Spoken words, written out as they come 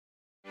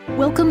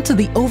Welcome to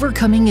the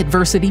Overcoming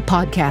Adversity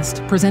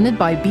podcast, presented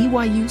by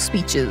BYU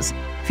Speeches,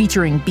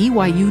 featuring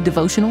BYU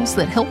devotionals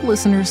that help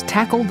listeners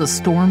tackle the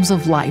storms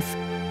of life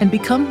and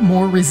become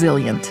more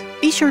resilient.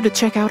 Be sure to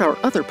check out our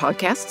other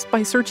podcasts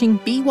by searching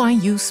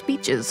BYU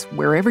Speeches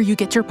wherever you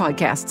get your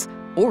podcasts,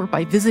 or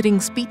by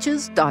visiting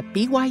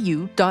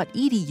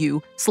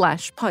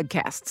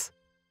speeches.byu.edu/podcasts.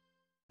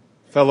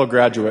 Fellow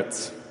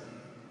graduates,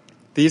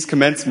 these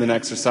commencement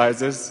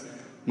exercises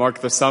mark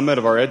the summit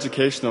of our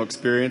educational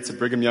experience at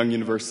Brigham Young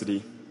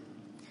University.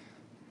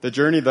 The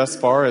journey thus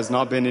far has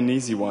not been an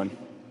easy one.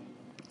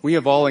 We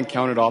have all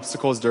encountered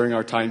obstacles during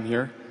our time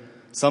here,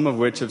 some of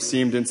which have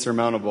seemed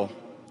insurmountable.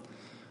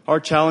 Our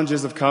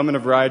challenges have come in a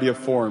variety of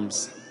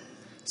forms.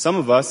 Some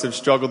of us have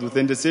struggled with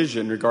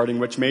indecision regarding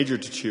which major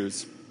to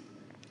choose.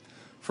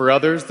 For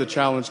others, the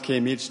challenge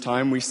came each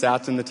time we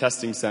sat in the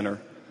testing center,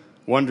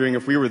 wondering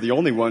if we were the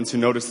only ones who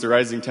noticed the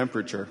rising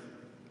temperature.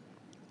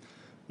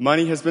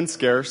 Money has been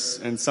scarce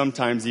and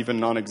sometimes even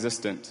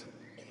non-existent.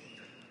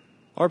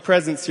 Our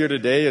presence here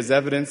today is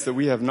evidence that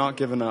we have not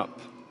given up.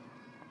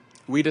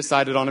 We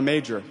decided on a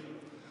major.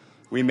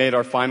 We made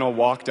our final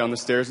walk down the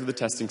stairs of the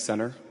testing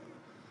center,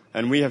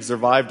 and we have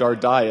survived our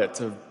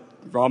diet of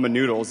ramen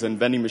noodles and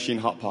vending machine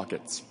Hot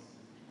Pockets.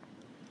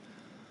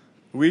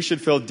 We should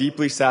feel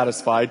deeply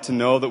satisfied to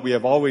know that we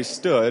have always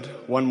stood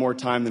one more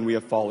time than we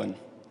have fallen.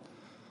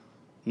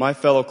 My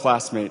fellow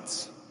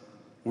classmates,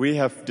 we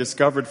have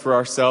discovered for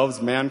ourselves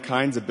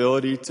mankind's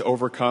ability to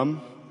overcome,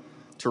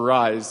 to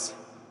rise,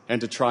 and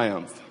to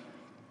triumph.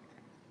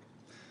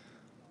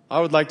 I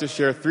would like to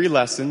share 3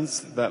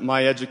 lessons that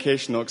my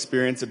educational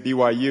experience at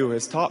BYU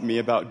has taught me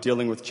about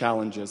dealing with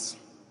challenges.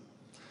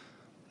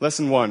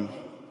 Lesson 1,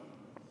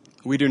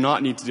 we do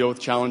not need to deal with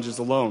challenges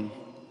alone.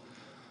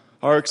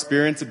 Our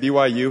experience at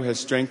BYU has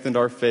strengthened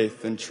our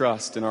faith and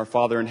trust in our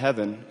Father in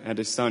heaven and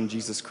His Son,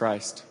 Jesus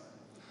Christ.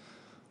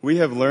 We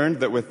have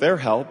learned that with their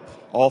help,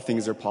 all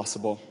things are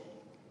possible.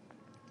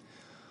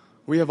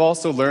 We have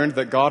also learned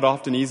that God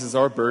often eases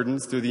our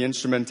burdens through the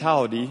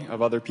instrumentality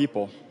of other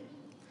people.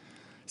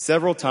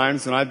 Several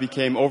times when I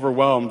became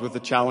overwhelmed with the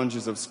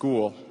challenges of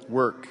school,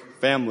 work,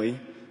 family,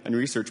 and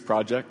research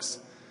projects,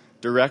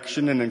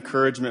 direction and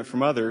encouragement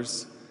from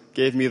others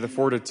gave me the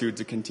fortitude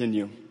to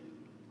continue.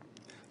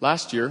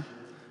 Last year,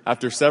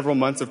 after several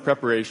months of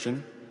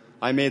preparation,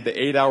 I made the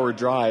 8-hour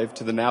drive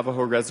to the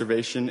Navajo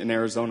Reservation in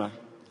Arizona.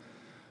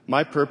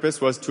 My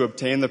purpose was to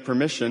obtain the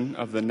permission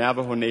of the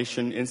Navajo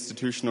Nation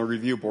Institutional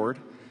Review Board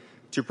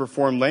to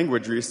perform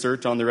language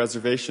research on the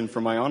reservation for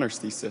my honors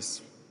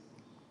thesis.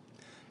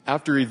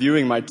 After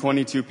reviewing my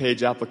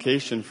 22-page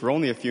application for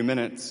only a few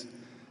minutes,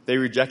 they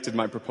rejected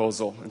my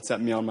proposal and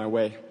sent me on my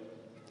way.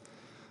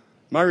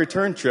 My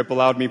return trip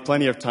allowed me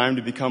plenty of time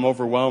to become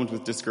overwhelmed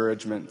with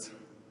discouragement.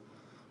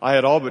 I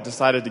had all but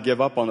decided to give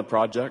up on the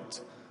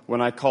project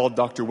when I called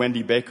Dr.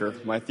 Wendy Baker,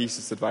 my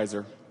thesis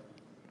advisor.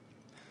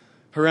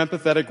 Her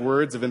empathetic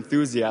words of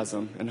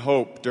enthusiasm and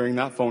hope during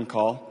that phone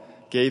call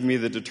gave me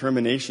the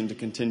determination to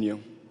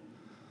continue.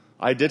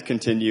 I did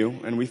continue,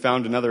 and we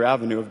found another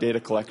avenue of data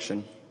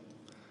collection.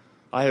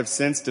 I have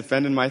since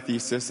defended my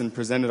thesis and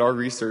presented our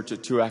research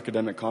at 2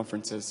 academic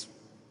conferences.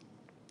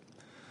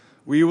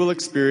 We will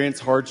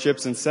experience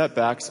hardships and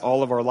setbacks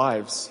all of our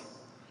lives,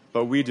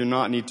 but we do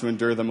not need to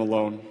endure them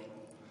alone.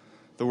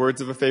 The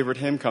words of a favorite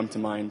hymn come to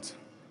mind.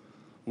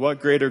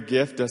 What greater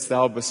gift dost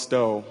thou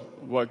bestow?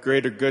 What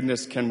greater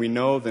goodness can we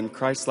know than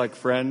Christ-like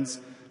friends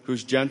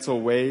whose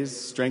gentle ways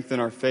strengthen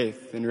our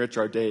faith, enrich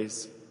our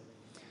days?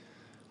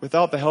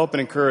 Without the help and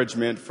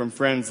encouragement from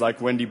friends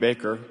like Wendy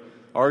Baker,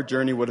 our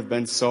journey would have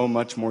been so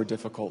much more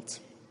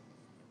difficult.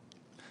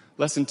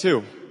 Lesson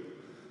 2,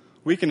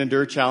 we can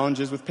endure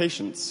challenges with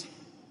patience.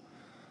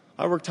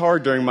 I worked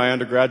hard during my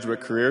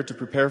undergraduate career to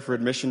prepare for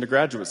admission to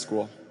graduate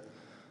school.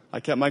 I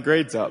kept my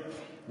grades up,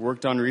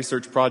 worked on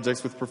research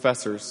projects with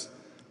professors,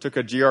 took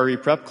a GRE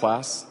prep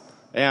class,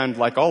 and,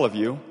 like all of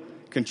you,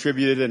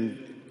 contributed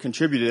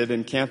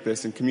in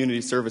campus and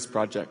community service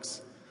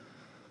projects.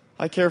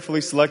 I carefully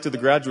selected the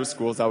graduate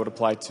schools I would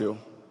apply to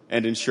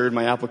and ensured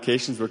my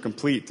applications were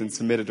complete and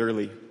submitted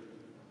early.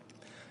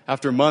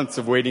 After months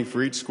of waiting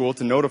for each school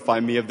to notify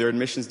me of their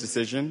admissions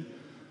decision,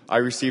 I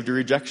received a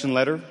rejection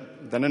letter,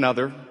 then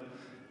another,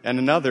 and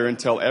another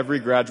until every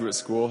graduate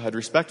school had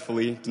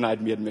respectfully denied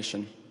me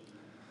admission.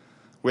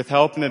 With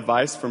help and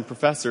advice from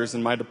professors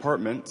in my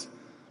department,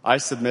 I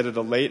submitted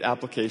a late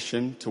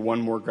application to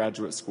one more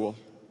graduate school.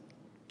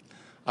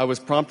 I was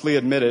promptly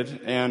admitted,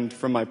 and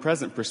from my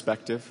present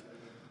perspective,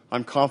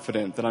 I'm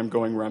confident that I'm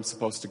going where I'm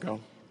supposed to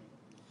go.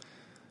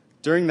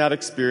 During that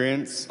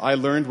experience, I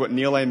learned what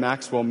Neal A.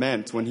 Maxwell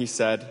meant when he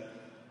said,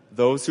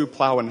 "Those who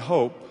plow in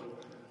hope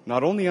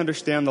not only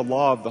understand the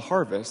law of the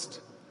harvest,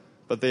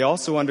 but they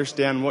also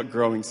understand what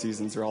growing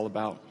seasons are all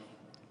about."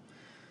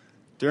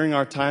 During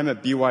our time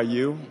at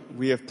BYU,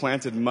 we have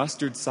planted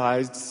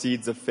mustard-sized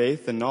seeds of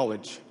faith and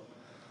knowledge.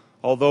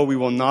 Although we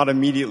will not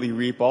immediately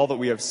reap all that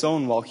we have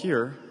sown while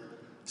here,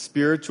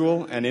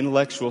 spiritual and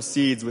intellectual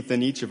seeds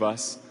within each of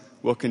us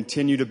will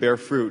continue to bear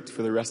fruit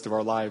for the rest of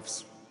our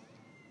lives.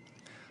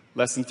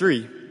 Lesson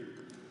 3,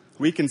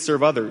 We can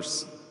serve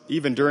others,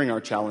 even during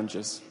our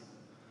challenges.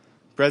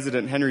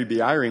 President Henry B.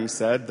 Eyring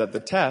said that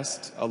the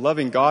test a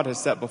loving God has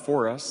set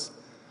before us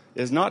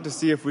is not to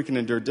see if we can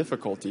endure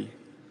difficulty,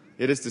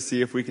 it is to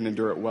see if we can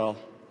endure it well.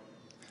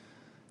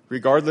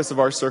 Regardless of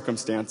our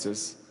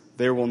circumstances,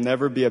 there will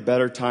never be a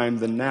better time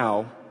than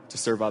now to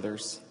serve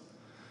others.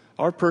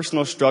 Our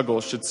personal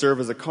struggles should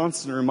serve as a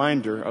constant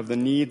reminder of the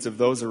needs of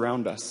those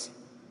around us.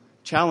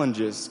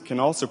 Challenges can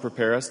also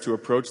prepare us to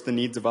approach the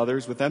needs of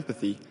others with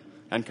empathy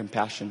and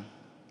compassion.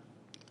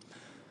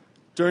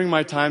 During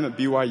my time at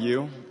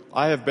BYU,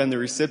 I have been the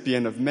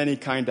recipient of many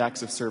kind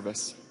acts of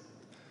service.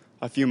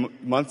 A few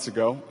months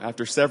ago,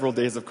 after several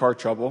days of car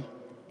trouble,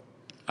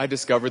 I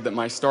discovered that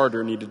my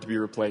starter needed to be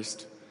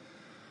replaced.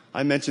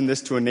 I mentioned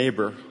this to a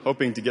neighbor,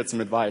 hoping to get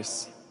some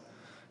advice.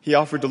 He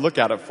offered to look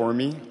at it for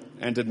me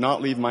and did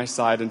not leave my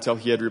side until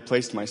he had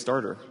replaced my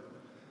starter,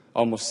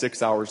 almost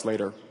 6 hours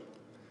later.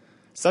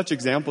 Such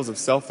examples of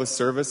selfless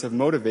service have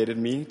motivated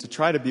me to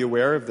try to be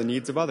aware of the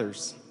needs of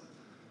others.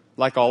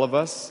 Like all of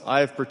us,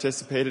 I have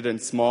participated in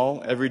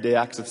small, everyday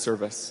acts of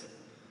service.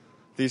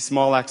 These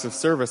small acts of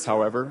service,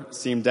 however,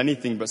 seemed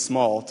anything but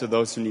small to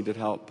those who needed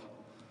help.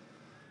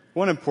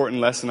 One important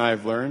lesson I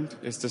have learned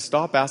is to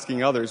stop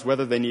asking others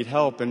whether they need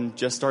help and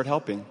just start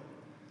helping.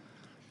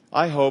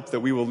 I hope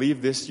that we will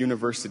leave this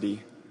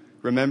university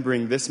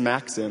remembering this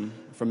maxim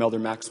from Elder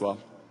Maxwell.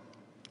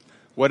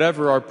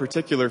 Whatever our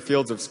particular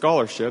fields of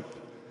scholarship,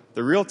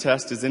 the real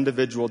test is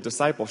individual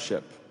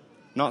discipleship,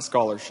 not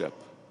scholarship.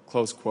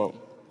 Close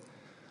quote.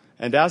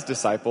 And as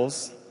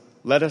disciples,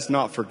 let us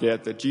not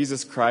forget that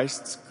Jesus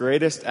Christ's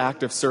greatest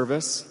act of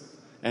service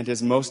and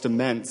his most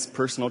immense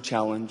personal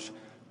challenge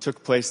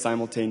took place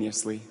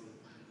simultaneously.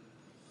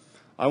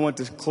 I want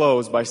to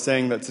close by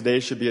saying that today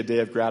should be a day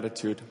of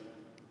gratitude.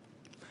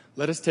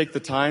 Let us take the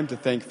time to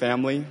thank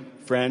family,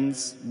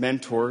 friends,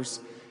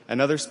 mentors,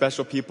 and other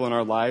special people in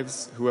our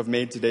lives who have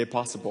made today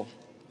possible.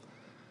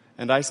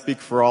 And I speak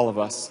for all of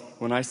us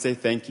when I say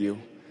thank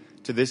you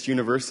to this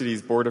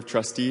university's Board of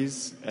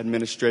Trustees,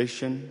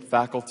 administration,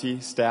 faculty,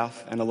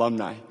 staff, and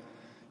alumni.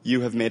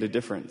 You have made a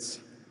difference.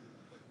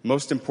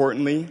 Most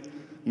importantly,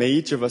 may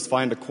each of us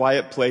find a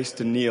quiet place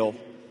to kneel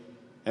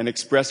and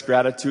express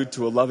gratitude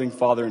to a loving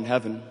Father in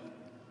heaven.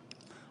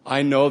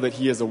 I know that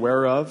he is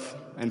aware of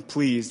and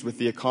pleased with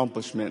the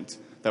accomplishment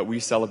that we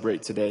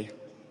celebrate today.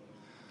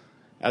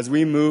 As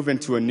we move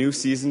into a new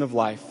season of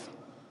life,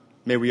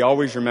 may we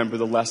always remember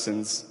the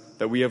lessons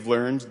that we have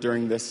learned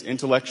during this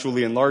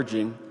intellectually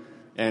enlarging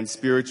and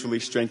spiritually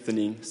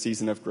strengthening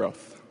season of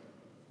growth.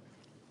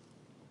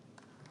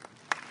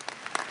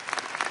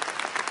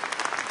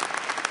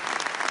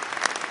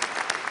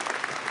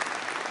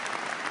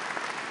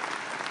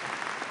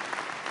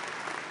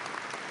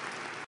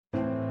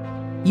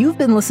 You've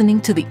been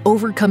listening to the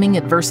Overcoming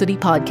Adversity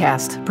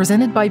podcast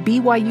presented by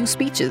BYU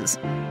Speeches.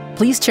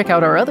 Please check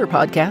out our other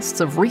podcasts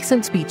of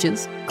recent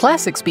speeches,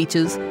 classic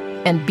speeches,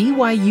 and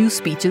BYU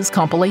Speeches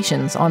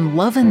compilations on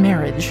love and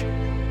marriage,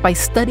 by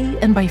study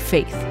and by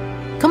faith.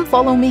 Come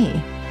follow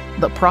me,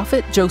 the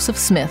Prophet Joseph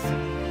Smith,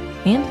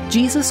 and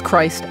Jesus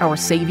Christ, our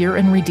Savior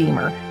and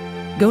Redeemer.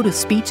 Go to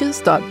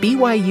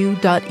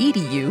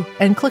speeches.byu.edu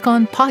and click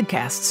on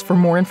podcasts for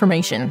more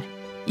information.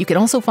 You can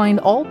also find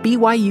all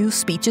BYU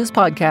Speeches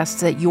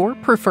podcasts at your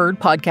preferred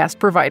podcast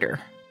provider.